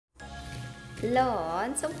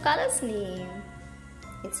Learn some colors name.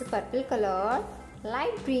 It's a purple color,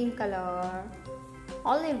 light green color,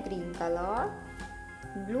 olive green color,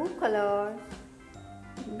 blue color,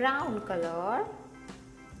 brown color,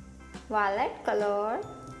 violet color,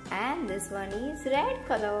 and this one is red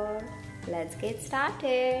color. Let's get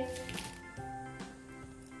started.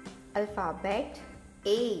 Alphabet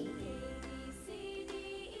A.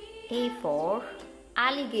 A for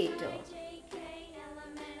alligator.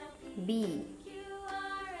 B.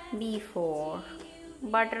 B for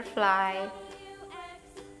butterfly.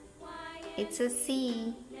 It's a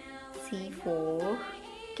C. C for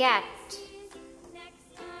cat.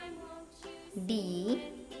 D.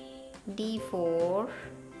 D for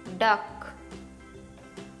duck.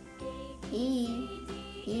 E.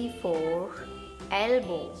 E for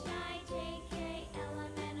elbow.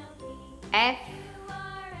 F.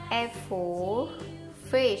 F for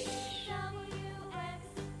fish.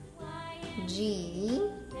 G.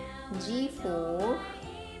 G for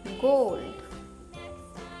gold.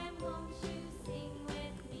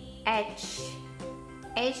 H.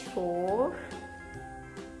 H for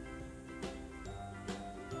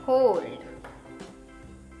hold.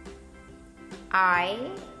 I.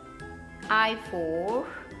 I for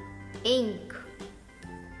ink.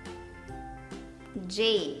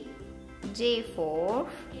 J. J for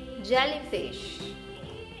jellyfish.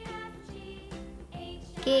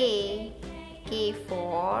 K. K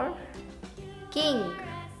for king.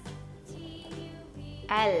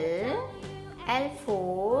 L. L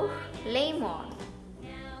for lemon.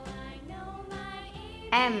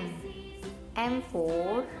 M. M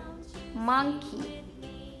for monkey.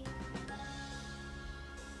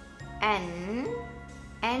 N.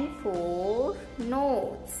 N for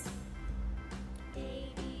nose.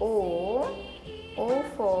 O. O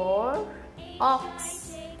for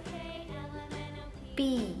ox.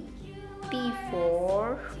 P. P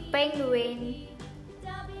for penguin.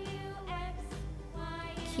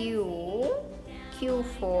 Q. Q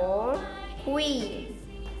for queen.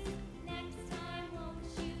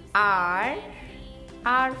 R.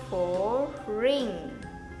 R for ring.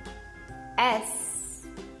 S.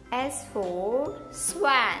 S for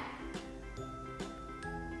swan.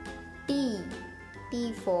 T.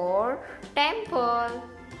 T for temple.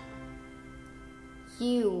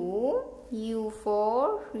 U. U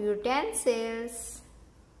for utensils.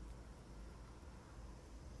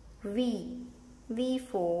 V. V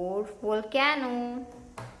for volcano.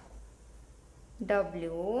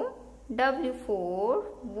 W. W for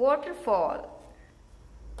waterfall.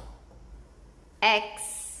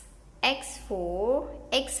 X. X for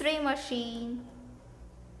X-ray machine.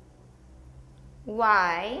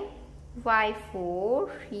 Y. Y for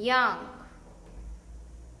young.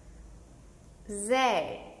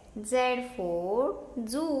 Z. Z for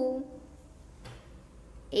zoo.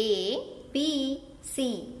 A, B,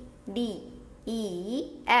 C, D, E,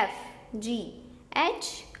 F, G,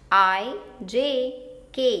 H, I, J,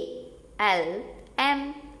 K, L,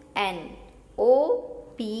 M, N, O,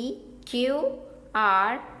 P, Q,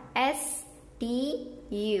 R, S, T,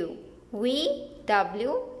 U, V,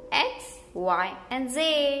 W, X, Y, and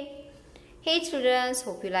Z. Hey students,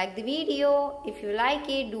 hope you like the video. If you like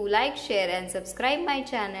it, do like, share and subscribe my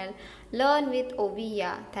channel. Learn with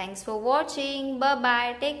Oviya. Thanks for watching. Bye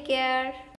bye. Take care.